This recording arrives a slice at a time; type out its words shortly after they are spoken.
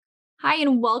Hi,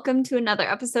 and welcome to another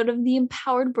episode of the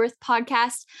Empowered Birth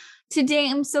Podcast.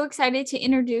 Today, I'm so excited to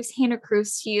introduce Hannah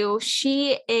Cruz to you.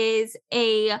 She is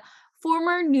a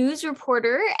former news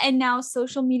reporter and now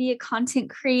social media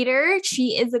content creator.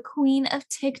 She is a queen of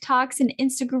TikToks and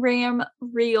Instagram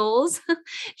Reels.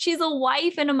 She's a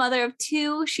wife and a mother of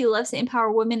two. She loves to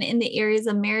empower women in the areas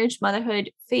of marriage,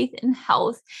 motherhood, faith, and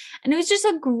health. And it was just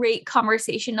a great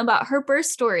conversation about her birth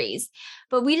stories.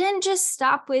 But we didn't just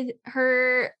stop with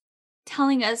her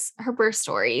telling us her birth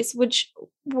stories, which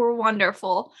were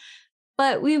wonderful.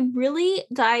 But we really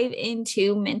dive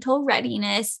into mental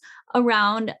readiness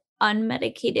around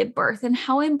unmedicated birth and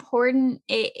how important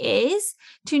it is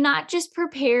to not just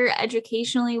prepare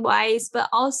educationally wise, but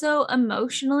also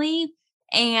emotionally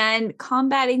and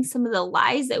combating some of the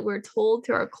lies that we're told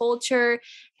through our culture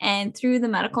and through the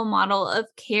medical model of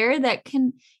care that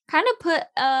can kind of put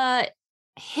a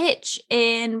hitch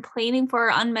in planning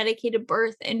for our unmedicated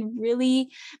birth and really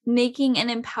making an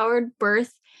empowered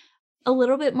birth a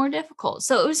little bit more difficult.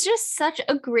 So it was just such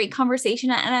a great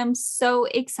conversation, and I'm so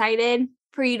excited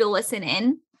for you to listen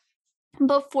in.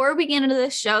 Before we get into the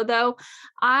show, though,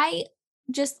 I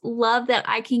just love that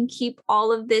I can keep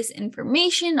all of this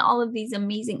information, all of these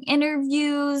amazing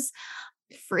interviews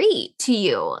free to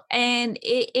you. And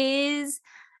it is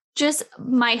just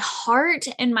my heart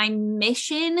and my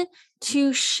mission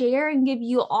to share and give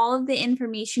you all of the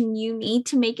information you need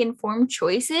to make informed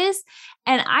choices.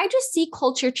 And I just see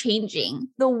culture changing.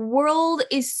 The world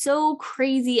is so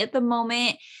crazy at the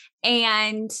moment,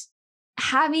 and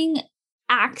having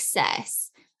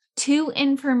access to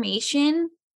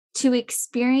information to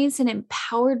experience an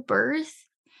empowered birth,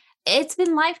 it's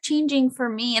been life-changing for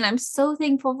me, and I'm so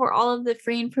thankful for all of the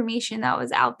free information that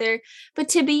was out there. But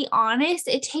to be honest,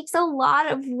 it takes a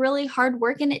lot of really hard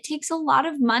work, and it takes a lot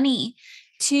of money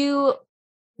to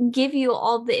give you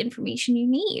all the information you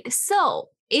need. So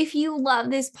if you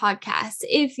love this podcast,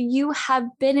 if you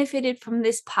have benefited from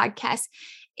this podcast,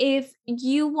 if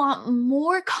you want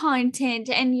more content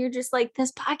and you're just like,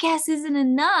 this podcast isn't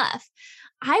enough,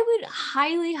 I would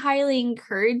highly, highly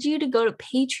encourage you to go to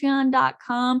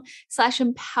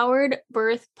patreon.com/empowered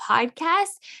birth podcast,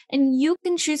 and you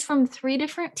can choose from 3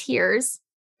 different tiers.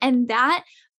 And that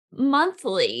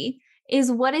monthly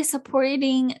is what is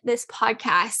supporting this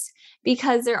podcast,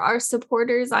 because there are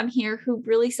supporters on here who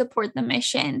really support the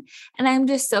mission. And I'm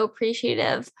just so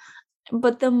appreciative.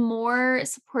 But the more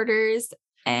supporters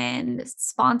and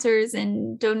sponsors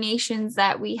and donations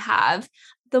that we have,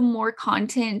 the more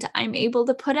content I'm able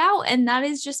to put out. And that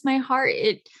is just my heart.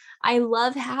 I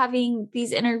love having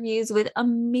these interviews with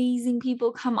amazing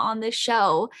people come on the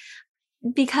show,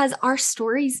 because our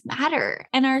stories matter,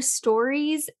 and our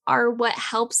stories are what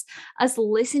helps us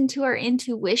listen to our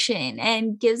intuition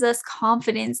and gives us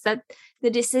confidence that the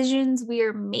decisions we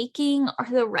are making are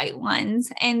the right ones.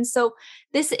 And so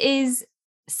this is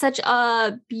such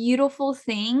a beautiful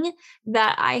thing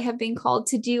that I have been called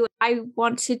to do. I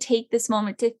want to take this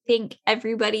moment to thank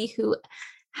everybody who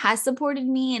has supported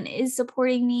me and is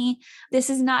supporting me. This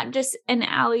is not just an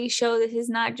Allie show. This is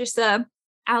not just a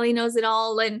Allie knows it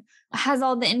all and has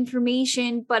all the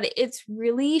information, but it's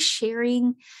really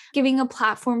sharing, giving a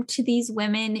platform to these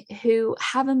women who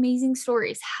have amazing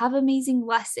stories, have amazing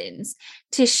lessons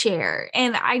to share.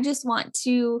 And I just want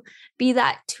to be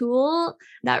that tool,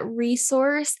 that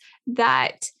resource,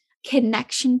 that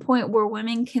connection point where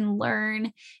women can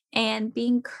learn and be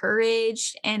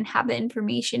encouraged and have the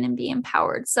information and be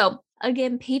empowered. So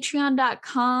again,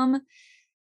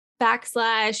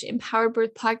 patreon.com/empowered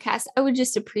birth podcast. I would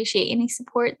just appreciate any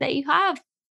support that you have.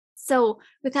 So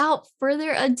without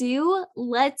further ado,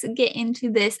 let's get into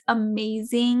this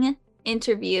amazing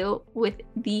interview with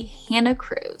the Hannah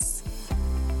Cruz.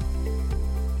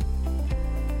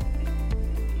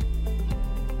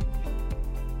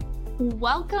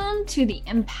 Welcome to the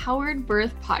Empowered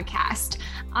Birth Podcast.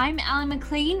 I'm Allie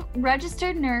McLean,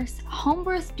 registered nurse, home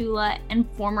birth doula, and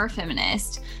former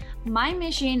feminist. My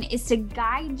mission is to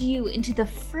guide you into the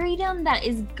freedom that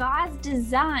is God's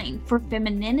design for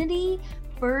femininity,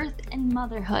 birth, and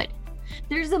motherhood.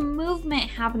 There's a movement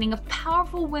happening of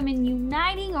powerful women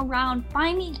uniting around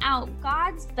finding out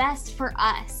God's best for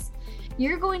us.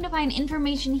 You're going to find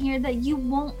information here that you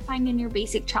won't find in your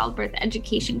basic childbirth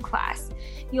education class.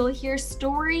 You'll hear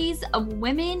stories of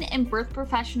women and birth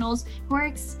professionals who are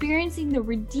experiencing the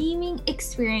redeeming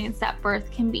experience that birth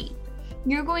can be.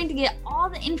 You're going to get all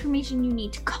the information you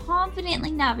need to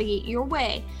confidently navigate your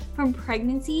way from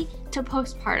pregnancy to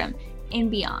postpartum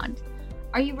and beyond.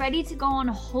 Are you ready to go on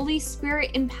a Holy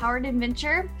Spirit empowered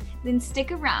adventure? Then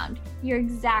stick around. You're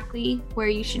exactly where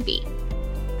you should be.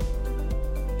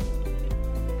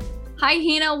 Hi,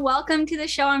 Hannah. Welcome to the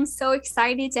show. I'm so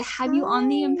excited to have you on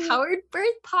the Empowered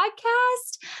Birth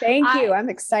podcast. Thank you. I'm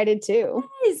excited too.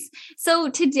 Yes. So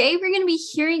today we're going to be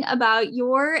hearing about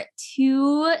your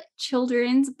 2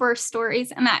 children's birth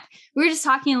stories, and that we were just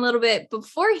talking a little bit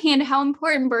beforehand how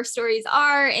important birth stories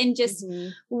are and just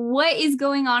what is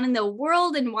going on in the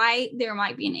world and why there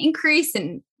might be an increase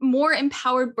in more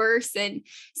empowered births. And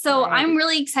so I'm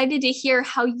really excited to hear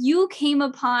how you came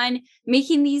upon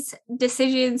making these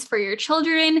decisions for your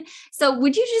children. So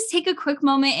would you just take a quick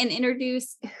moment and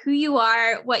introduce who you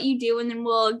are, what you do, and then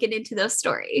we'll get into those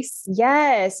stories.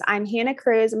 Yes, I'm Hannah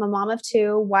Cruz. I'm a mom of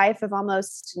 2, wife of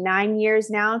almost 9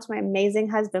 years now to my amazing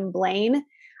husband, Blaine.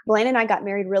 Blaine and I got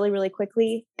married really, really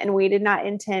quickly, and we did not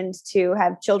intend to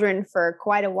have children for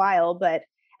quite a while, but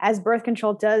as birth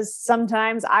control does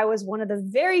sometimes, I was one of the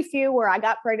very few where I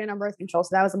got pregnant on birth control. So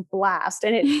that was a blast.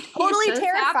 And it totally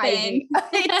terrified me.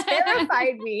 It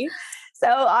terrified me. So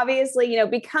obviously,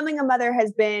 becoming a mother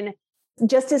has been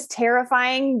just as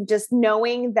terrifying, just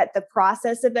knowing that the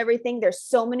process of everything, there's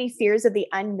so many fears of the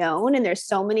unknown. And there's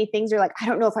so many things you're like, I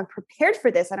don't know if I'm prepared for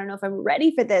this. I don't know if I'm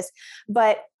ready for this.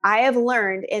 But I have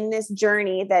learned in this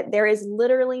journey that there is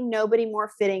literally nobody more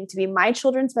fitting to be my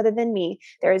children's mother than me.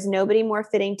 There is nobody more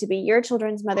fitting to be your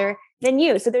children's mother than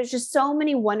you. So there's just so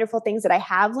many wonderful things that I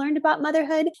have learned about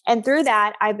motherhood. And through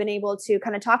that, I've been able to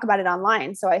kind of talk about it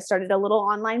online. So I started a little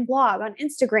online blog on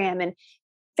Instagram and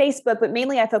Facebook, but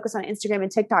mainly I focus on Instagram and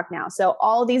TikTok now. So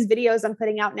all these videos I'm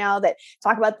putting out now that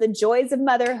talk about the joys of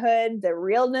motherhood, the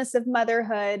realness of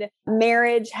motherhood,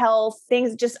 marriage, health,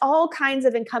 things, just all kinds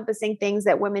of encompassing things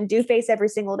that women do face every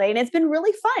single day. And it's been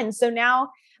really fun. So now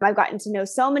I've gotten to know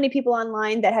so many people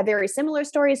online that have very similar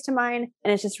stories to mine.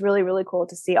 And it's just really, really cool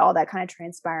to see all that kind of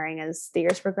transpiring as the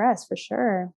years progress, for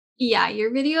sure. Yeah, your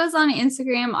videos on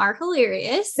Instagram are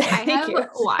hilarious. I have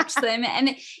watched them,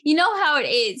 and you know how it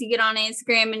is. You get on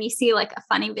Instagram and you see like a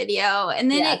funny video, and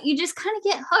then you just kind of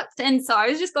get hooked. And so I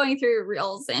was just going through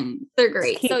reels, and they're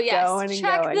great. So yes,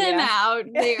 check them out.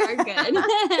 They are good.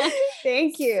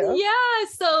 Thank you. Yeah.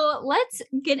 So let's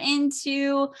get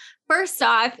into, first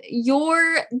off,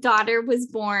 your daughter was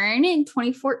born in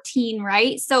 2014,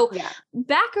 right? So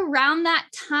back around that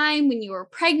time when you were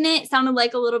pregnant, it sounded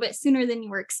like a little bit sooner than you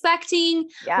were expecting.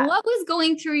 What was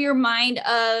going through your mind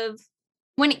of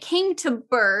when it came to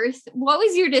birth? What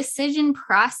was your decision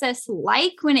process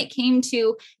like when it came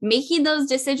to making those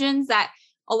decisions that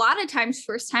a lot of times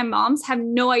first-time moms have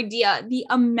no idea the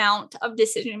amount of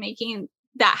decision-making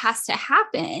that has to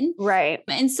happen. Right.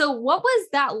 And so what was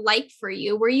that like for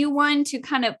you? Were you one to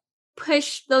kind of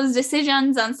push those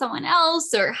decisions on someone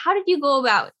else, or how did you go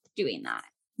about doing that?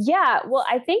 Yeah, well,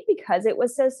 I think because it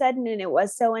was so sudden and it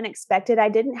was so unexpected, I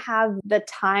didn't have the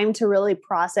time to really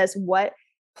process what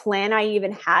plan I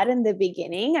even had in the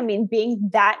beginning. I mean, being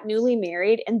that newly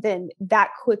married and then that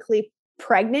quickly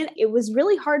pregnant, it was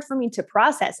really hard for me to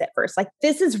process at first. Like,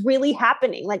 this is really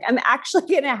happening. Like, I'm actually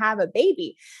going to have a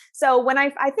baby. So when I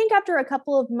think after a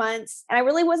couple of months, and I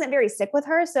really wasn't very sick with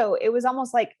her. So it was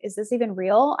almost like, is this even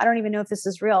real? I don't even know if this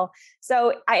is real.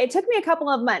 So it took me a couple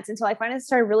of months until I finally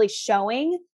started really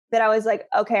showing that I was like,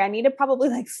 okay, I need to probably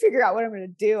figure out what I'm going to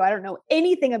do. I don't know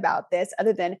anything about this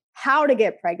other than how to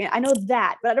get pregnant. I know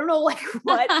that, but I don't know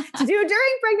what to do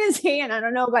during pregnancy. And I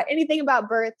don't know about anything about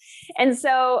birth. And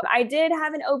so I did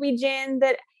have an OB-GYN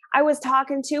that I was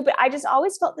talking to, but I just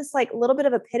always felt this little bit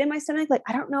of a pit in my stomach. Like,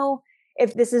 I don't know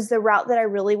if this is the route that I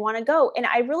really want to go. And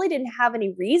I really didn't have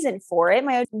any reason for it.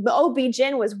 My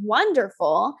OB-GYN was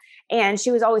wonderful and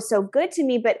she was always so good to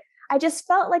me, but I just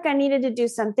felt like I needed to do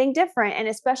something different. And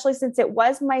especially since it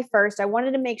was my first, I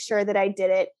wanted to make sure that I did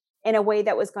it in a way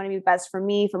that was going to be best for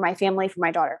me, for my family, for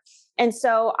my daughter. And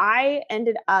so I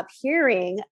ended up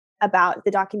hearing about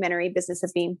the documentary Business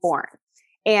of Being Born.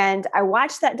 And I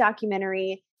watched that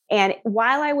documentary. And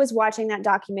while I was watching that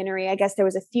documentary, I guess there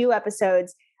was a few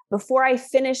episodes before I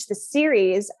finished the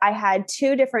series, I had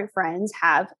 2 different friends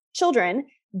have children.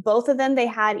 Both of them, they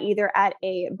had either at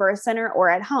a birth center or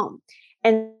at home.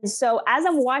 And so as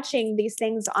I'm watching these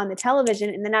things on the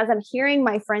television, and then as I'm hearing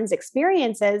my friends'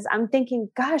 experiences, I'm thinking,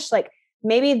 gosh,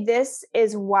 maybe this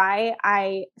is why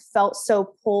I felt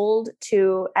so pulled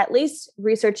to at least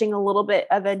researching a little bit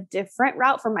of a different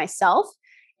route for myself.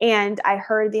 And I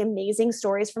heard the amazing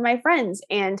stories from my friends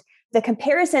and the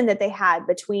comparison that they had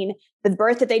between the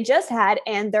birth that they just had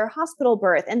and their hospital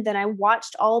birth. And then I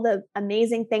watched all the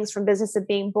amazing things from Business of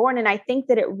Being Born. And I think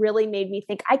that it really made me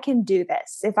think, I can do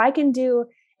this. If I can do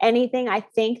anything, I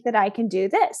think that I can do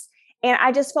this. And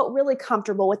I just felt really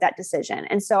comfortable with that decision.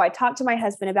 And so I talked to my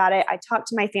husband about it. I talked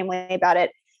to my family about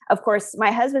it. Of course,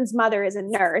 my husband's mother is a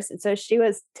nurse. And so she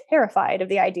was terrified of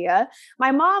the idea.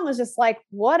 My mom was just like,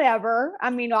 whatever. I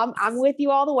mean, I'm with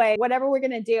you all the way, whatever we're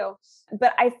going to do.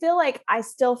 But I feel like I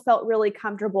still felt really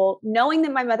comfortable knowing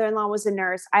that my mother-in-law was a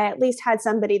nurse. I at least had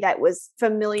somebody that was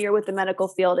familiar with the medical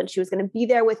field, and she was going to be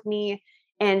there with me,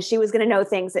 and she was going to know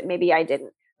things that maybe I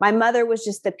didn't. My mother was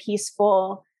just the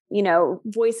peaceful,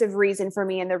 voice of reason for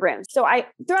me in the room. So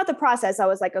throughout the process, I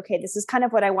was like, okay, this is kind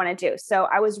of what I want to do. So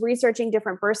I was researching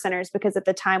different birth centers because at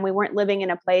the time we weren't living in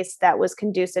a place that was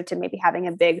conducive to maybe having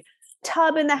a big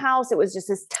tub in the house. It was just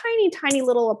this tiny, tiny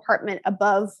little apartment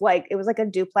above, it was like a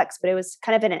duplex, but it was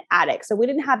kind of in an attic. So we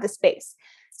didn't have the space.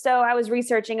 So I was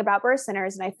researching about birth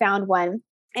centers and I found one,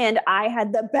 and I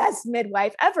had the best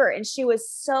midwife ever. And she was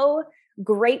so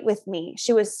great with me.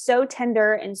 She was so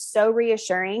tender and so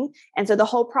reassuring. And so the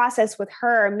whole process with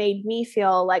her made me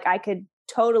feel like I could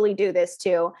totally do this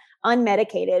too,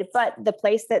 unmedicated. But the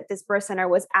place that this birth center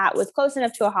was at was close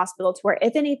enough to a hospital to where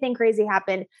if anything crazy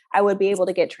happened, I would be able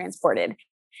to get transported.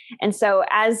 And so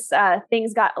as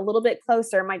things got a little bit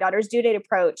closer, my daughter's due date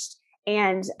approached.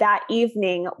 And that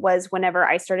evening was whenever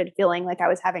I started feeling like I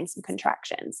was having some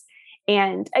contractions.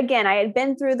 And again, I had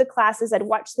been through the classes, I'd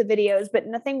watched the videos, but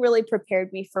nothing really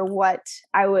prepared me for what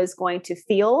I was going to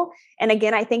feel. And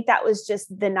again, I think that was just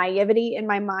the naivety in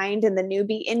my mind and the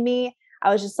newbie in me.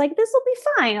 I was just like, this will be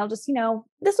fine. I'll just,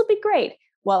 this will be great.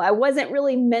 Well, I wasn't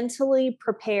really mentally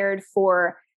prepared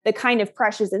for the kind of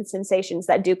pressures and sensations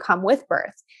that do come with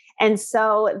birth. And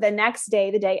so the next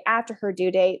day, the day after her due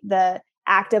date, the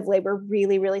active labor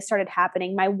really, really started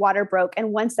happening. My water broke.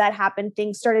 And once that happened,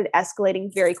 things started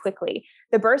escalating very quickly.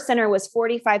 The birth center was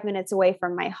 45 minutes away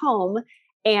from my home.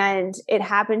 And it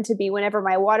happened to be whenever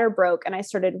my water broke and I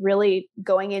started really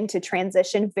going into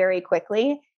transition very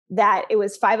quickly, that it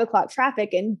was 5 o'clock traffic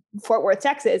in Fort Worth,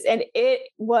 Texas. And it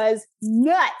was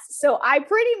nuts. So I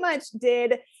pretty much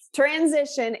did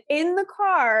transition in the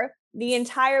car the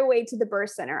entire way to the birth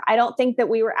center. I don't think that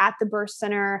we were at the birth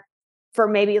center for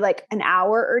maybe like an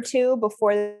hour or two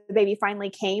before the baby finally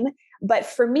came. But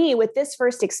for me, with this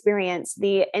first experience,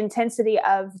 the intensity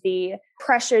of the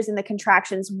pressures and the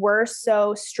contractions were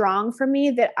so strong for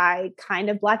me that I kind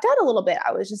of blacked out a little bit.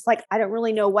 I was just like, I don't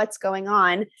really know what's going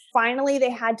on. Finally, they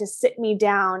had to sit me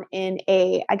down in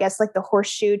I guess like the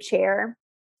horseshoe chair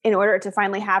in order to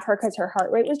finally have her, because her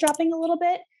heart rate was dropping a little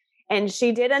bit. And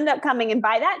she did end up coming. And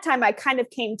by that time, I kind of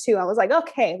came to, I was like,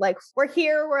 okay, like we're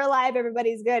here, we're alive,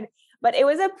 everybody's good. But it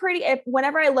was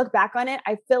whenever I look back on it,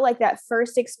 I feel like that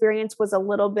first experience was a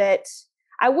little bit,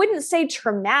 I wouldn't say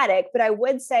traumatic, but I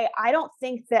would say, I don't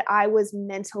think that I was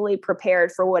mentally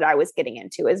prepared for what I was getting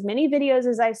into. As many videos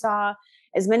as I saw,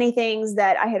 as many things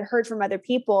that I had heard from other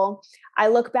people, I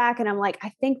look back and I'm like,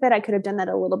 I think that I could have done that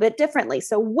a little bit differently.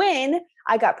 So when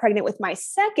I got pregnant with my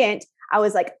second, I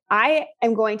was like, I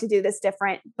am going to do this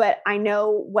different, but I know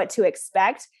what to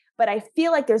expect. But I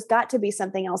feel like there's got to be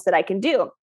something else that I can do.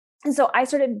 And so I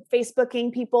started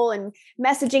Facebooking people and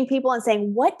messaging people and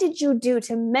saying, what did you do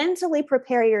to mentally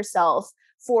prepare yourself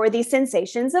for these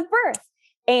sensations of birth?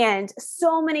 And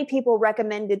so many people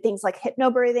recommended things like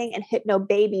Hypnobirthing, and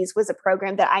Hypnobabies was a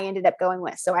program that I ended up going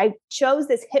with. So I chose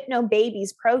this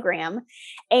Hypnobabies program,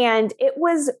 and it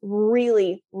was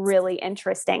really, really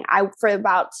interesting. For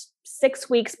about 6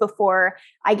 weeks before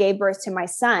I gave birth to my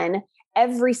son,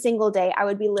 every single day I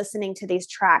would be listening to these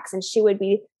tracks, and she would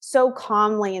be so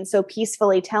calmly and so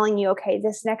peacefully telling you, okay,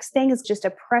 this next thing is just a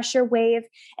pressure wave.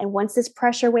 And once this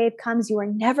pressure wave comes, you are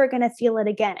never going to feel it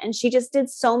again. And she just did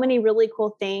so many really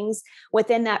cool things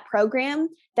within that program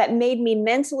that made me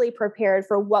mentally prepared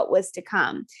for what was to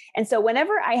come. And so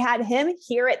whenever I had him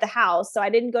here at the house, so I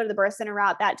didn't go to the birth center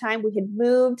route that time, we had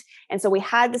moved. And so we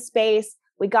had the space,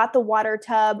 we got the water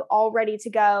tub all ready to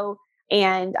go.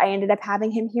 And I ended up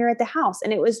having him here at the house.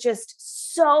 And it was just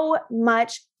so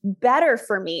much better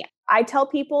for me. I tell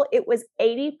people it was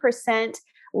 80%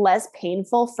 less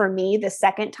painful for me the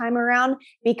second time around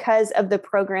because of the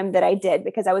program that I did,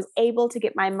 because I was able to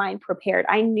get my mind prepared.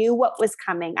 I knew what was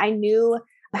coming. I knew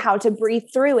how to breathe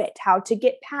through it, how to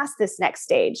get past this next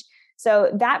stage.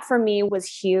 So that for me was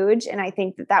huge. And I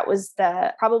think that was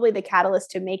probably the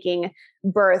catalyst to making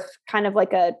birth kind of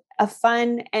like a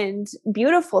fun and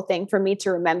beautiful thing for me to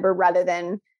remember, rather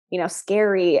than,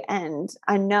 scary and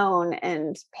unknown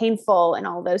and painful and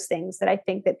all those things that I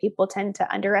think that people tend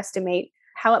to underestimate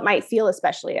how it might feel,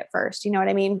 especially at first. You know what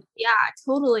I mean? Yeah,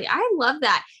 totally. I love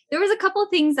that. There was a couple of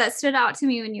things that stood out to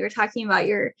me when you were talking about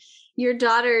your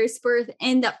daughter's birth.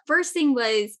 And the first thing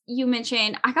was, you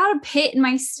mentioned, I got a pit in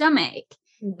my stomach,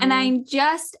 and I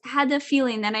just had the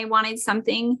feeling that I wanted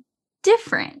something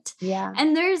different. Yeah.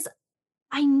 And there's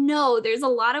I know there's a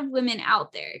lot of women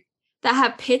out there that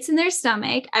have pits in their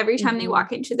stomach every time they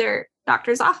walk into their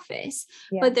doctor's office.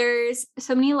 But there's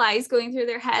so many lies going through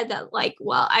their head that like,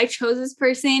 well, I chose this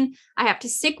person, I have to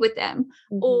stick with them.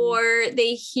 Or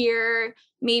they hear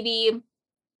maybe,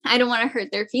 I don't want to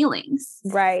hurt their feelings.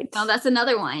 Right. Well, that's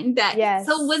another one that,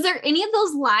 so was there any of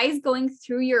those lies going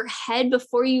through your head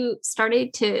before you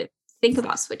started to think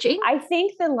about switching? I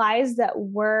think the lies that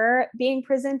were being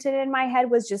presented in my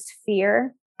head was just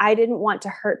fear. I didn't want to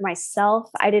hurt myself.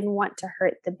 I didn't want to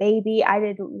hurt the baby. I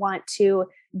didn't want to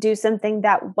do something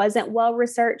that wasn't well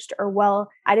researched or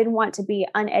I didn't want to be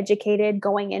uneducated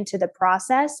going into the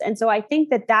process. And so I think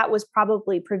that that was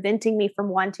probably preventing me from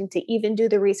wanting to even do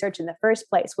the research in the first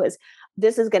place, was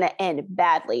this is going to end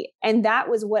badly. And that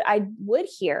was what I would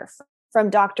hear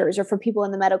from doctors or from people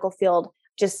in the medical field.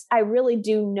 Just, I really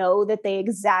do know that they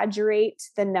exaggerate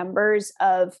the numbers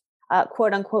of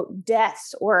quote unquote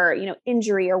deaths or,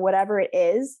 injury or whatever it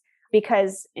is,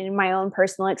 because in my own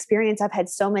personal experience, I've had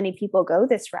so many people go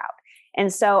this route.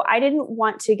 And so I didn't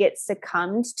want to get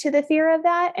succumbed to the fear of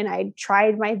that. And I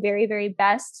tried my very, very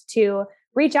best to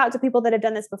reach out to people that have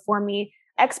done this before me,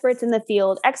 experts in the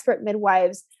field, expert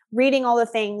midwives, reading all the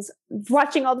things,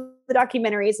 watching all the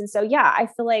documentaries. And so, I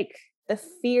feel like the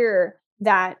fear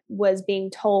that was being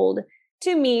told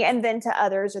to me and then to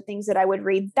others or things that I would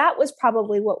read, that was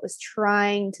probably what was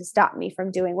trying to stop me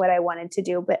from doing what I wanted to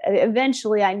do. But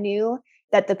eventually I knew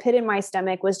that the pit in my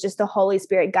stomach was just the Holy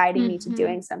Spirit guiding me to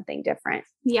doing something different.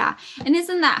 Yeah. And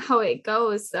isn't that how it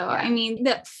goes though? I mean,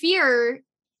 the fear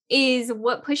is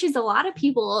what pushes a lot of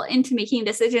people into making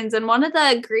decisions. And one of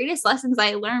the greatest lessons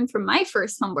I learned from my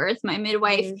first home birth, my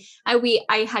midwife,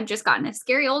 I had just gotten a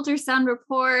scary ultrasound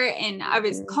report and I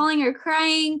was calling her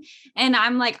crying. And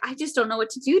I'm like, I just don't know what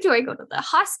to do. Do I go to the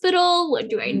hospital? What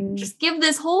do I just give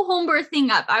this whole home birth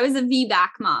thing up? I was a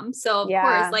VBAC mom. So of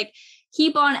course, like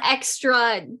keep on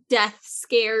extra death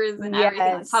scares and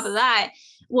everything on top of that.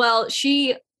 Well,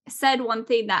 she said one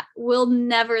thing that will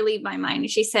never leave my mind.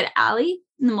 She said, Allie,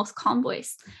 in the most calm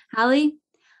voice, Allie,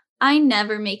 I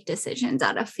never make decisions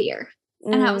out of fear.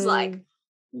 And I was like,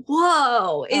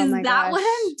 whoa, is that what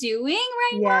I'm doing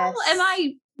right now? Am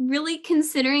I really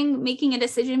considering making a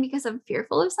decision because I'm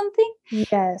fearful of something?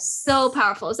 Yes. So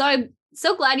powerful. So I'm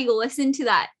so glad you listened to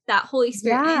that Holy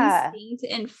Spirit instinct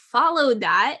and followed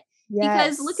that.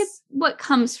 Because look at what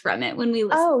comes from it when we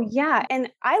listen. Oh, yeah. And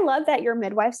I love that your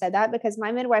midwife said that, because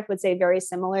my midwife would say very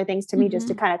similar things to me just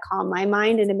to kind of calm my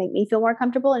mind and to make me feel more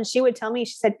comfortable. And she would tell me,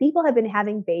 she said, people have been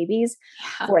having babies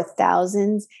for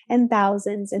thousands and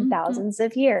thousands and thousands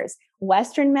of years.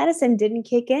 Western medicine didn't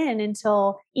kick in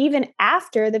until even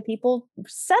after the people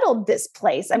settled this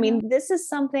place. I mean, this is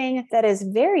something that is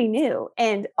very new.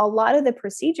 And a lot of the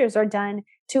procedures are done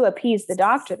to appease the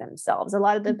doctor themselves. A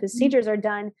lot of the procedures are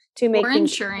done to make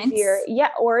things easier. Yeah.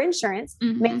 Or insurance,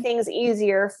 make things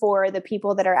easier for the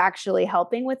people that are actually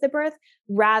helping with the birth,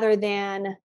 rather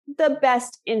than the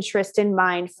best interest in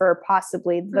mind for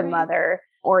possibly the mother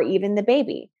or even the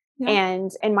baby. And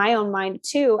in my own mind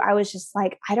too, I was just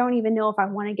like, I don't even know if I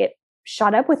want to get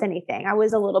shot up with anything. I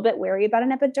was a little bit wary about an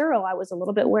epidural. I was a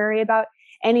little bit wary about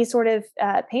any sort of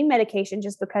pain medication,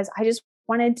 just because I just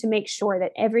wanted to make sure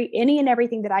that any and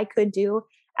everything that I could do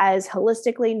as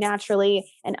holistically,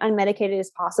 naturally, and unmedicated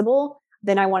as possible,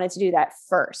 then I wanted to do that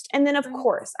first. And then of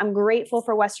course, I'm grateful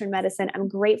for Western medicine. I'm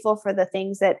grateful for the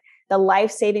things that the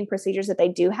life-saving procedures that they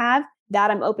do have, that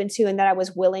I'm open to and that I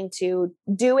was willing to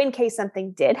do in case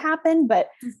something did happen. But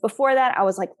before that, I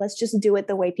was like, let's just do it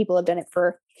the way people have done it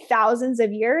for thousands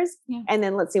of years. And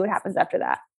then let's see what happens after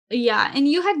that. Yeah. And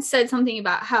you had said something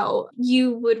about how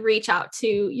you would reach out to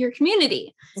your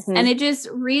community, and it just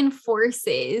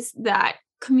reinforces that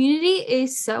community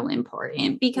is so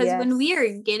important, because when we are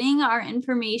getting our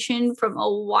information from a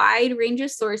wide range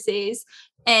of sources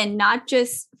and not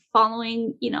just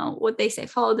following, what they say,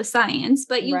 follow the science,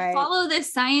 but you follow the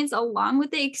science along with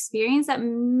the experience that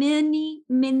many,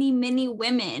 many, many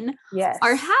women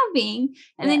are having.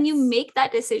 And then you make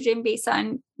that decision based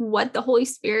on what the Holy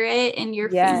Spirit and your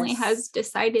family has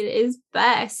decided is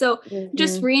best. So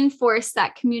just reinforce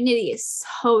that community is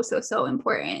so, so, so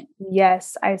important.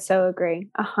 Yes, I so agree.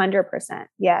 100%.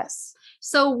 Yes.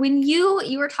 So when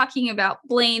you were talking about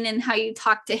Blaine and how you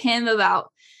talked to him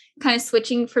about kind of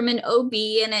switching from an OB,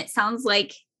 and it sounds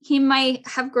like he might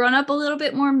have grown up a little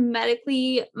bit more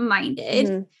medically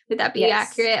minded. Would that be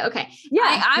accurate? Okay.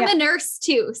 Yeah. I'm a nurse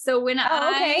too. So when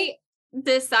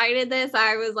decided this,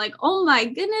 I was like, oh my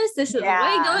goodness, this is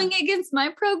way going against my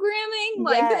programming.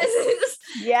 Like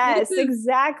Yes, this is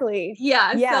exactly.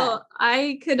 yeah. Yeah. So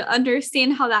I could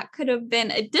understand how that could have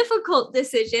been a difficult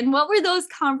decision. What were those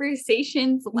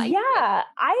conversations like? Yeah,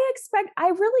 I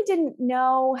really didn't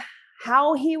know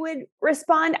how he would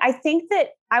respond. I think that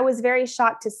I was very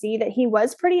shocked to see that he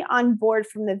was pretty on board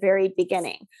from the very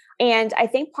beginning. And I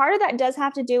think part of that does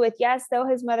have to do with, yes, though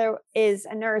his mother is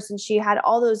a nurse and she had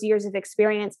all those years of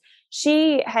experience,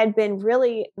 she had been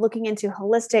really looking into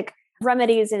holistic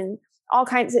remedies and all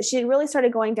kinds of, she had really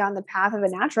started going down the path of a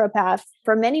naturopath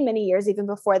for many, many years, even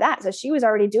before that. So she was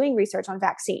already doing research on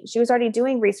vaccines. She was already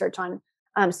doing research on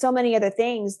so many other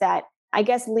things that I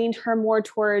guess leaned her more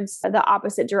towards the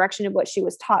opposite direction of what she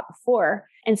was taught before.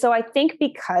 And so I think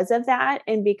because of that,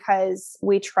 and because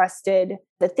we trusted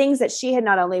the things that she had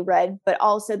not only read, but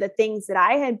also the things that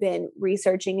I had been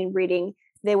researching and reading,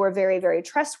 they were very, very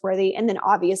trustworthy. And then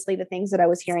obviously the things that I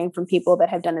was hearing from people that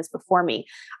have done this before me,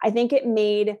 I think it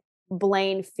made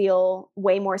Blaine feel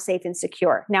way more safe and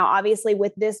secure. Now, obviously,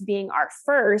 with this being our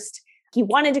first, he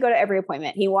wanted to go to every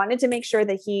appointment. He wanted to make sure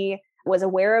that he was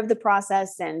aware of the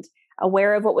process and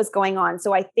aware of what was going on.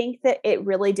 So I think that it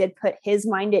really did put his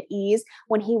mind at ease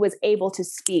when he was able to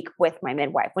speak with my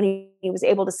midwife, when he was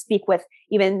able to speak with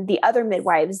even the other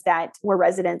midwives that were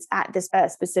residents at this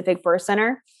specific birth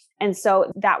center. And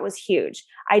so that was huge.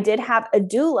 I did have a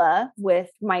doula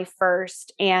with my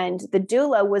first, and the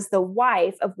doula was the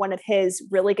wife of one of his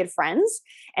really good friends.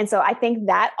 And so I think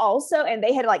that also, and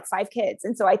they had like 5 kids.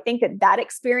 And so I think that that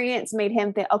experience made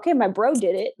him think, okay, my bro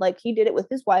did it. Like he did it with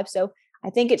his wife. So I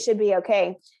think it should be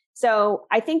okay. So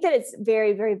I think that it's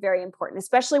very, very, very important,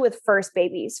 especially with first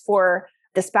babies, for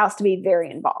the spouse to be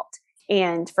very involved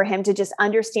and for him to just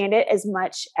understand it as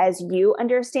much as you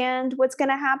understand what's going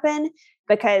to happen,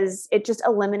 because it just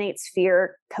eliminates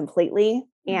fear completely.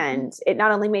 And it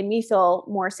not only made me feel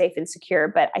more safe and secure,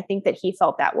 but I think that he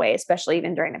felt that way, especially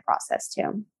even during the process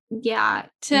too. Yeah,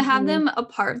 to have them a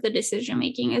part of the decision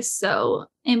making is so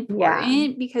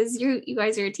important because you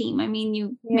guys are a team. I mean,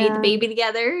 you made the baby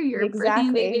together, you're birthing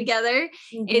the baby together.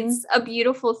 It's a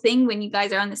beautiful thing when you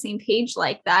guys are on the same page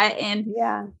like that. And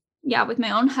yeah, with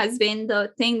my own husband,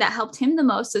 the thing that helped him the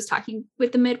most was talking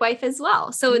with the midwife as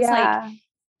well. So it's like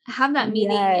have that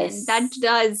meeting, and that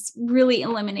does really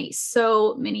eliminate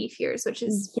so many fears, which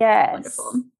is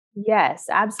wonderful. Yes,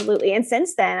 absolutely. And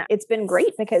since then, it's been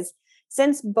great because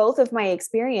since both of my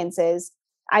experiences,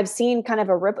 I've seen kind of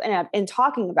a ripple in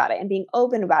talking about it and being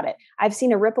open about it. I've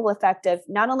seen a ripple effect of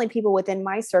not only people within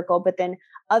my circle, but then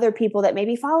other people that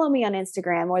maybe follow me on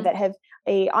Instagram or that have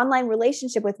a online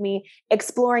relationship with me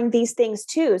exploring these things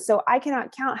too. So I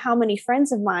cannot count how many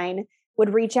friends of mine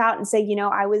would reach out and say, you know,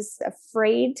 I was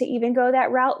afraid to even go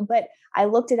that route, but I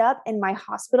looked it up and my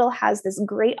hospital has this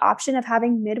great option of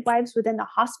having midwives within the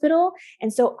hospital.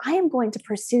 And so I am going to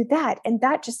pursue that. And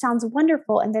that just sounds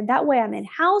wonderful. And then that way I'm in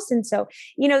house. And so,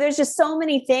 you know, there's just so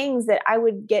many things that I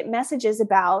would get messages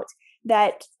about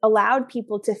that allowed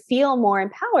people to feel more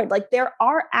empowered. Like there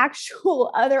are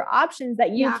actual other options that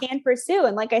you can pursue.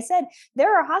 And like I said,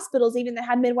 there are hospitals even that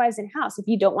have midwives in house. If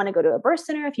you don't want to go to a birth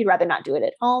center, if you'd rather not do it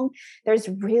at home, there's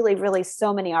really, really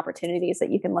so many opportunities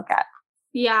that you can look at.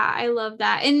 Yeah, I love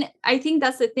that. And I think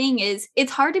that's the thing is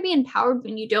it's hard to be empowered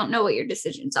when you don't know what your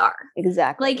decisions are.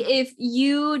 Exactly. Like if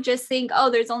you just think, oh,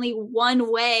 there's only one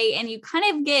way, and you kind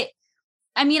of get,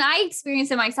 I mean, I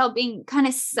experienced it myself being kind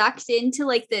of sucked into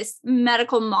like this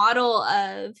medical model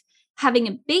of having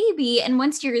a baby. And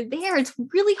once you're there, it's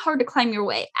really hard to climb your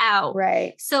way out.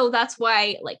 Right. So that's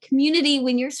why like community,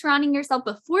 when you're surrounding yourself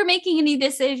before making any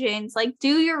decisions, like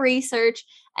do your research.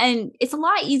 And it's a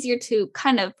lot easier to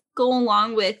kind of go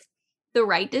along with the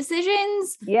right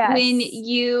decisions when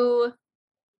you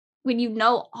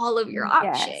know all of your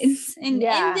options and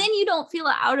then you don't feel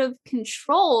out of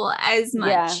control as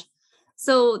much.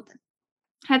 So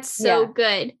that's so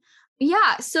good.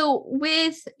 Yeah. So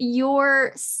with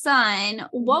your son,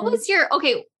 what was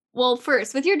well,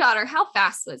 first with your daughter, how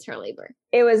fast was her labor?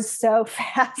 It was so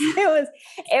fast. It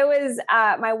was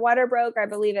my water broke, I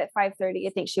believe at 5:30.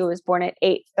 I think she was born at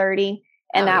 8:30.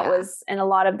 And and a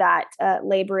lot of that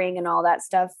laboring and all that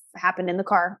stuff happened in the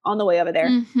car on the way over there.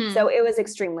 So it was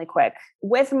extremely quick.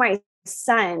 With my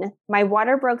son, my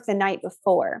water broke the night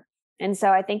before. And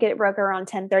so I think it broke around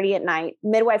 10:30 at night.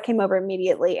 Midwife came over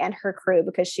immediately and her crew,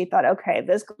 because she thought, okay,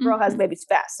 this girl has babies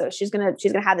fast. So she's going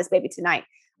to have this baby tonight,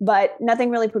 but nothing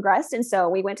really progressed. And so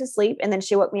we went to sleep, and then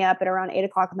she woke me up at around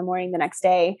 8:00 in the morning the next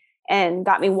day and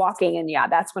got me walking. And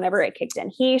that's whenever it kicked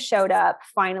in. He showed up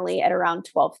finally at around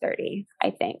 12:30, I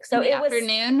think. So in the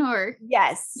afternoon or?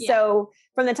 Yes. Yeah. So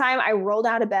from the time I rolled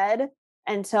out of bed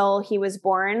until he was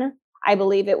born. I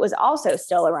believe it was also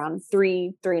still around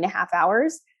 3.5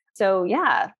 hours. So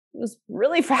yeah, it was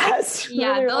really fast.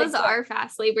 Yeah, really, those really are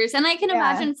fast labors. And I can Yeah.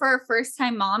 imagine for a first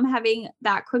time mom having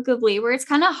that quick of labor, it's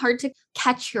kind of hard to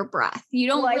catch your breath. You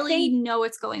don't Well, I really think- know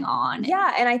what's going on.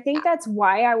 Yeah. And I think that's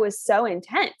why I was so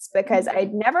intense, because Mhm.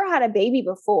 I'd never had a baby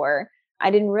before. I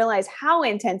didn't realize how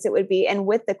intense it would be. And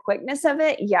with the quickness of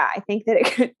it, yeah, I think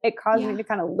that it caused me Yeah. to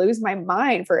kind of lose my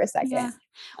mind for a second.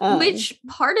 Yeah. Which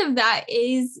part of that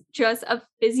is just a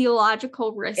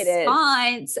physiological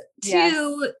response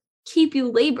to keep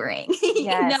you laboring, you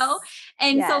know?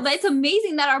 And so that's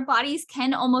amazing that our bodies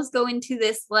can almost go into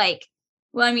this, like,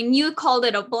 well, I mean, you called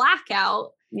it a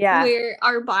blackout, where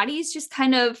our bodies just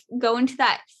kind of go into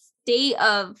that state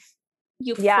of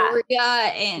euphoria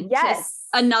and just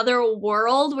another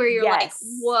world where you're like,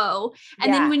 whoa.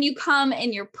 And then when you come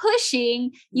and you're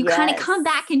pushing, you kind of come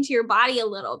back into your body a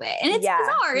little bit. And it's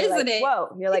bizarre, you're isn't like, it?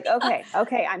 Whoa. You're like,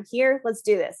 okay, I'm here. Let's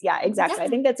do this. Yeah, exactly. Yeah. I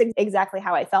think that's exactly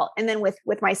how I felt. And then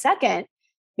with my second,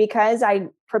 because I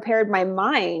prepared my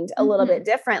mind a little bit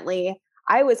differently,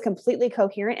 I was completely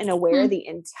coherent and aware the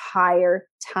entire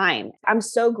time. I'm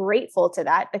so grateful to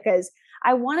that, because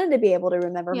I wanted to be able to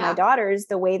remember my daughters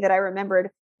the way that I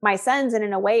remembered my sons. And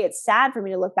in a way, it's sad for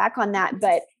me to look back on that.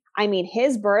 But I mean,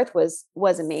 his birth was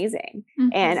amazing.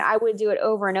 And I would do it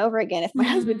over and over again if my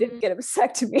husband didn't get a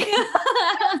vasectomy.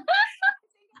 I'm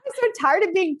so tired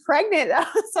of being pregnant. I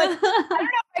was like, I don't know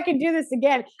if I can do this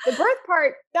again. The birth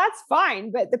part, that's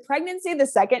fine. But the pregnancy, the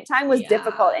second time was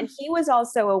difficult. And he was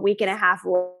also a week and a half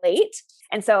late.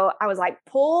 And so I was like,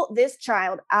 pull this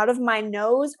child out of my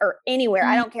nose or anywhere.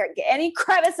 I don't care. Get any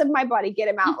crevice of my body, get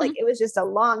him out. Like, it was just a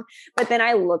long, but then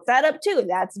I looked that up too.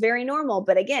 That's very normal.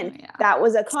 But again, that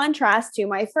was a contrast to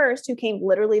my first, who came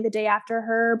literally the day after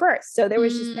her birth. So there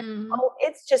was just,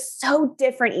 it's just so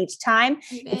different each time.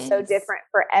 It's so different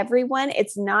for everyone.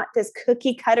 It's not this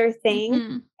cookie cutter thing.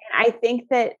 And I think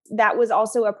that was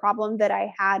also a problem that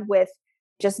I had with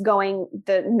just going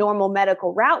the normal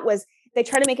medical route, was they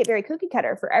try to make it very cookie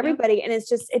cutter for everybody. And it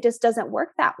just doesn't work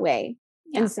that way.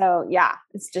 And so,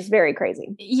 it's just very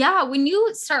crazy. Yeah. When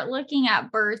you start looking at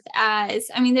birth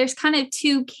as, I mean, there's kind of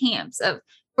two camps of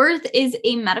birth is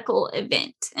a medical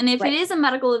event. And if it is a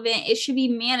medical event, it should be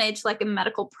managed like a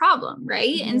medical problem.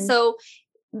 Right. And so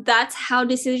that's how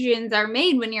decisions are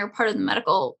made when you're part of the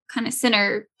medical kind of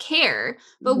center care.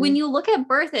 But when you look at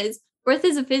birth is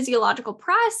a physiological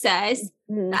process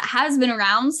that has been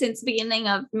around since the beginning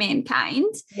of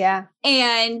mankind. Yeah.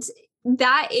 And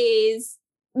that is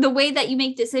the way that you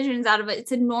make decisions out of it.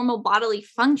 It's a normal bodily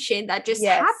function that just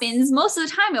happens. Most of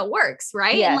the time it works,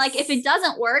 right? And like, if it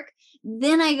doesn't work,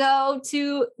 then I go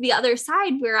to the other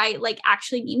side where I like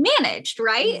actually be managed,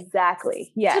 right?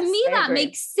 Exactly. Yes. To me, that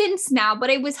makes sense now, but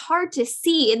it was hard to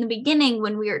see in the beginning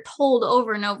when we were told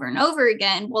over and over and over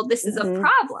again, well, this is a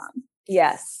problem.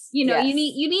 Yes. You know, you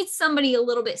need somebody a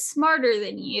little bit smarter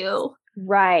than you.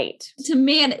 Right. To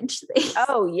manage things.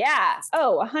 Oh yeah.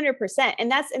 Oh, 100%. And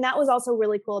that was also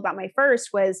really cool about my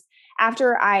first, was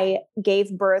after I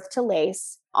gave birth to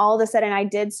Lace, all of a sudden I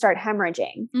did start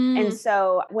hemorrhaging. And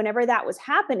so whenever that was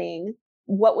happening,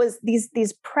 what was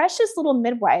these precious little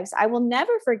midwives, I will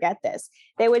never forget this.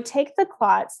 They would take the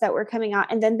clots that were coming out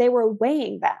and then they were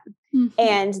weighing them.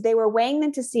 And they were weighing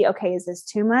them to see, okay, is this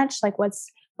too much? Like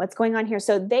what's going on here?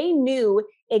 So they knew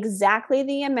exactly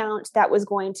the amount that was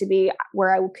going to be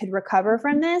where I could recover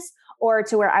from this, or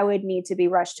to where I would need to be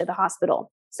rushed to the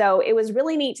hospital. So it was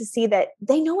really neat to see that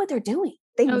they know what they're doing.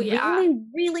 They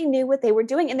really knew what they were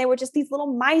doing. And they were just these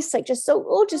little mice, like just so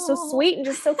sweet and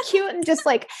just so cute and just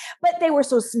like, but they were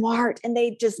so smart and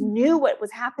they just knew what was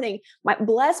happening.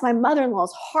 Bless my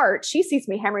mother-in-law's heart. She sees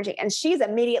me hemorrhaging and she's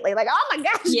immediately like, oh my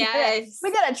gosh,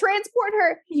 we gotta transport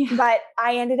her. Yeah. But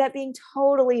I ended up being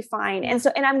totally fine.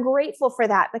 And I'm grateful for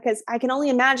that, because I can only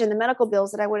imagine the medical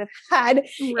bills that I would have had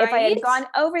if I had gone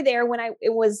over there when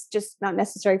it was just not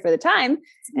necessary for the time.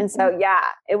 And so,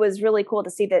 it was really cool to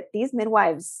see that these midwives,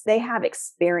 they have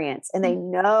experience and they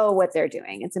know what they're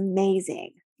doing. It's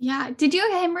amazing. Yeah. Did you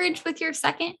hemorrhage with your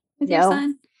second, your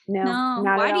son? No.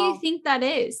 Not Why at do all. you think that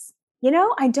is?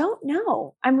 I don't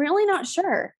know. I'm really not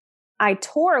sure. I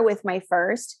tore with my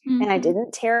first and I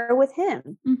didn't tear with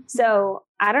him. So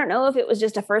I don't know if it was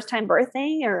just a first time birth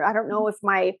thing, or I don't know if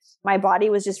my body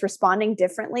was just responding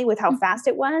differently with how fast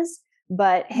it was.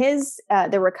 But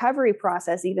the recovery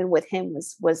process, even with him,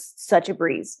 was such a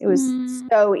breeze. It was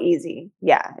so easy.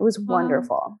 Yeah, it was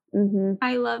wonderful.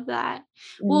 I love that.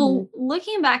 Well,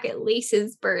 looking back at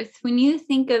Lace's birth, when you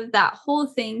think of that whole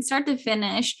thing, start to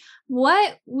finish,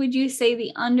 what would you say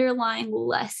the underlying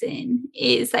lesson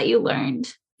is that you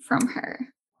learned from her?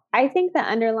 I think the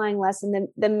underlying lesson,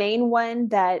 the main one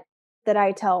that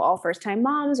I tell all first time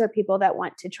moms or people that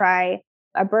want to try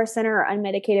a birth center or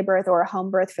unmedicated birth or a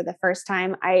home birth for the first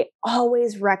time, I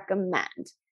always recommend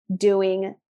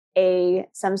doing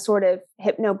some sort of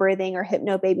hypnobirthing or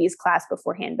hypnobabies class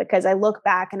beforehand, because I look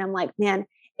back and I'm like, man,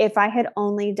 if I had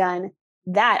only done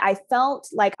that, I felt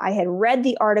like I had read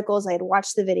the articles, I had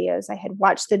watched the videos, I had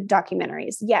watched the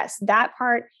documentaries. Yes, that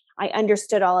part, I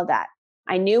understood all of that.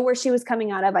 I knew where she was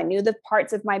coming out of. I knew the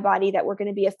parts of my body that were going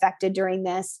to be affected during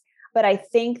this. But I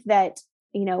think that,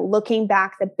 looking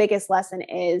back, the biggest lesson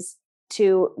is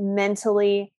to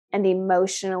mentally and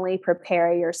emotionally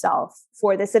prepare yourself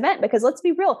for this event, because let's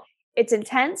be real, it's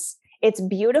intense, it's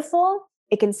beautiful,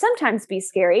 it can sometimes be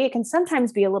scary, it can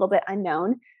sometimes be a little bit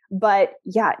unknown, but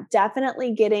yeah,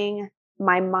 definitely getting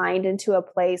my mind into a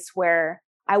place where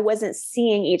I wasn't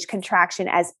seeing each contraction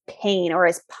as pain or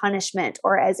as punishment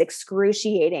or as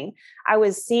excruciating. I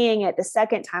was seeing it the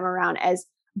second time around as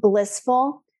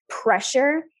blissful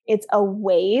pressure. It's a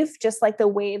wave, just like the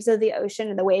waves of the ocean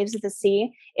and the waves of the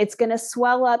sea. It's going to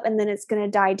swell up and then it's going to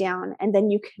die down, and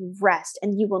then you can rest,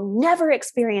 and you will never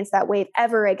experience that wave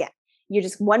ever again. You're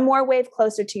just one more wave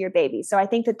closer to your baby. So I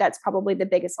think that that's probably the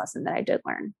biggest lesson that I did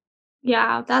learn.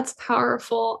 Yeah, that's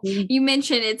powerful. You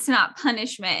mentioned it's not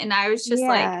punishment. And I was just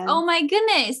like, oh my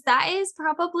goodness, that is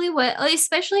probably what,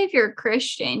 especially if you're a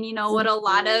Christian, what a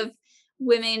lot of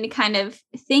women kind of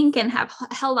think and have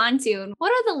held on to. And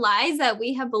what are the lies that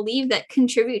we have believed that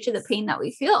contribute to the pain that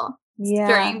we feel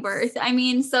during birth? I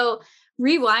mean, so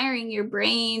rewiring your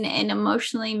brain and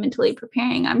emotionally, mentally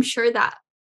preparing, I'm sure that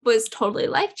was totally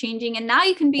life-changing. And now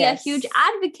you can be a huge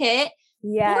advocate for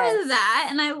that.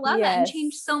 And I love that, and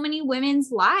change so many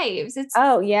women's lives. It's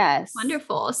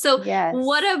wonderful. So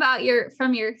what about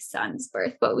from your son's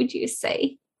birth? What would you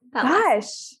say?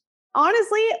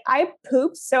 Honestly, I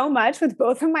poop so much with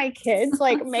both of my kids.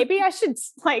 Like, maybe I should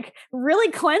really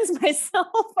cleanse myself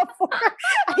before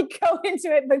I go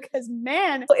into it, because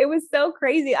man, it was so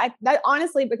crazy.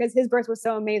 Honestly, because his birth was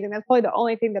so amazing. That's probably the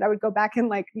only thing that I would go back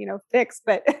and fix.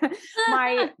 But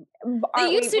they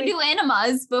used to do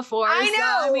enemas before. I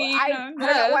know. So, I don't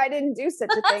know why I didn't do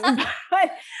such a thing,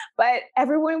 but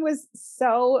everyone was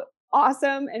so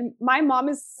awesome. And my mom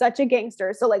is such a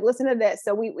gangster. So listen to this.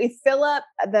 So we fill up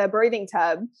the birthing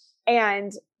tub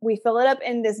and we fill it up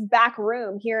in this back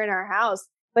room here in our house.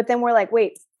 But then we're like,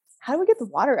 wait, how do we get the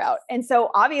water out? And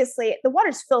so obviously the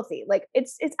water's filthy.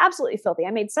 It's absolutely filthy.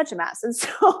 I made such a mess.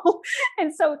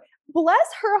 And so bless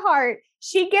her heart,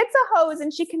 she gets a hose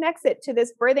and she connects it to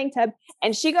this birthing tub,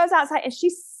 and she goes outside and she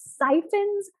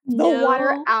siphons the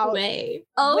water out with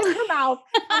her mouth.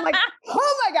 I'm like,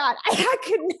 oh my God, I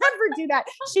could never do that.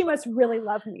 She must really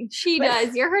love me. She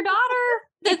does. You're her daughter.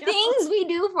 The things we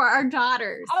do for our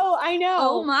daughters. Oh, I know.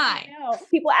 Oh my.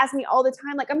 People ask me all the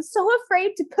time, I'm so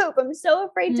afraid to poop. I'm so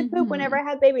afraid to poop whenever I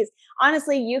have babies.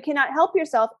 Honestly, you cannot help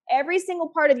yourself. Every single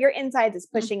part of your insides is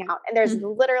pushing out. And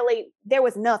there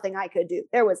was nothing I could do.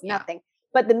 There was nothing.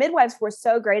 But the midwives were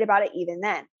so great about it even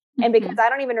then. And because I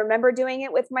don't even remember doing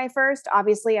it with my first,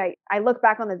 obviously I look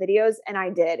back on the videos and I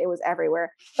did, it was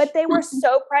everywhere, but they were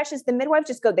so precious. The midwives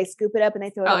just they scoop it up and they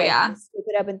throw it away. They scoop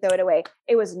it up and throw it away.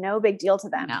 It was no big deal to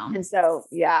them. No. And so,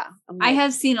 I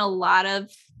have seen a lot of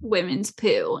women's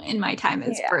poo in my time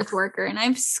as birth worker, and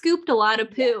I've scooped a lot of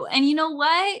poo. And you know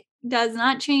what? Does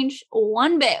not change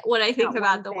one bit what I think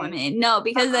about the woman. No,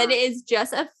 because that is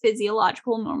just a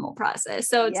physiological normal process.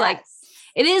 So it's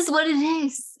it is what it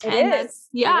is. It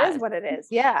is what it is.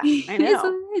 Yeah, I know. It is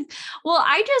what it is. Well,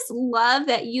 I just love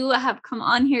that you have come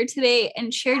on here today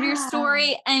and shared your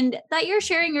story, and that you're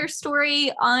sharing your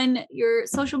story on your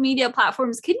social media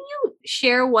platforms. Can you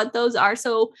share what those are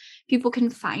so people can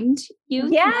find you?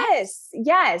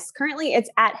 Yes. Currently it's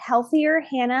at Healthier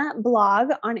Hannah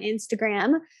blog on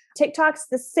Instagram. TikTok's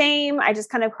the same. I just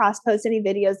kind of cross-post any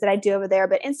videos that I do over there,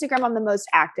 but Instagram, I'm the most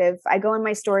active. I go in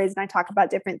my stories and I talk about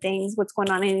different things, what's going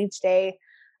on in each day.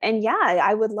 And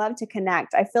I would love to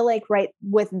connect. I feel like right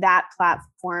with that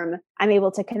platform, I'm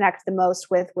able to connect the most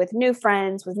with new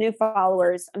friends, with new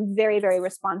followers. I'm very, very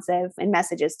responsive in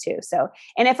messages too. So,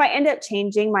 and if I end up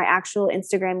changing my actual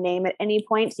Instagram name at any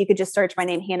point, you could just search my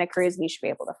name, Hannah Cruz, and you should be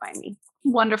able to find me.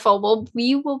 Wonderful. Well,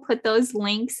 we will put those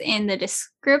links in the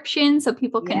description so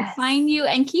people can find you,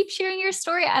 and keep sharing your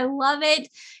story. I love it.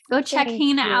 Go check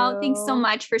Hannah out. Thanks so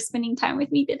much for spending time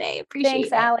with me today. Appreciate it.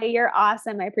 Thanks, Allie. You're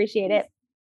awesome. I appreciate it.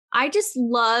 I just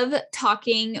love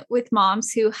talking with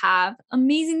moms who have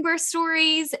amazing birth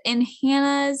stories, and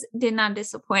Hannah's did not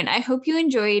disappoint. I hope you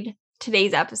enjoyed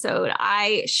today's episode.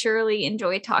 I surely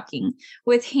enjoyed talking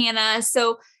with Hannah.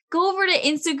 So go over to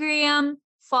Instagram,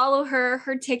 follow her.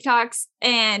 Her TikToks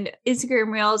and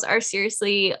Instagram reels are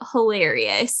seriously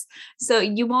hilarious. So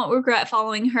you won't regret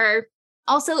following her.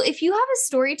 Also, if you have a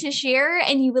story to share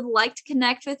and you would like to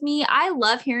connect with me, I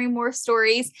love hearing more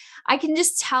stories. I can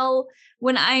just tell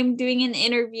when I'm doing an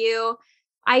interview,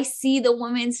 I see the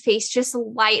woman's face just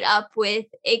light up with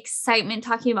excitement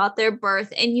talking about their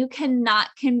birth, and you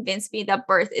cannot convince me that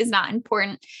birth is not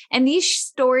important. And these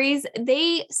stories,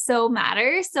 they so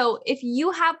matter. So if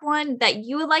you have one that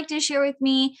you would like to share with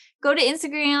me, go to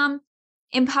Instagram,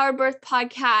 Empowered Birth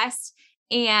Podcast,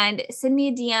 and send me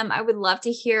a DM. I would love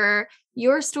to hear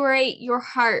your story, your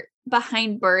heart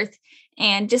behind birth,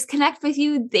 and just connect with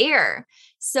you there.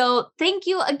 So thank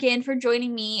you again for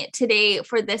joining me today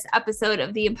for this episode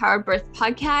of the Empowered Birth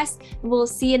Podcast. We'll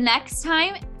see you next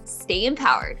time. Stay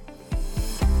empowered.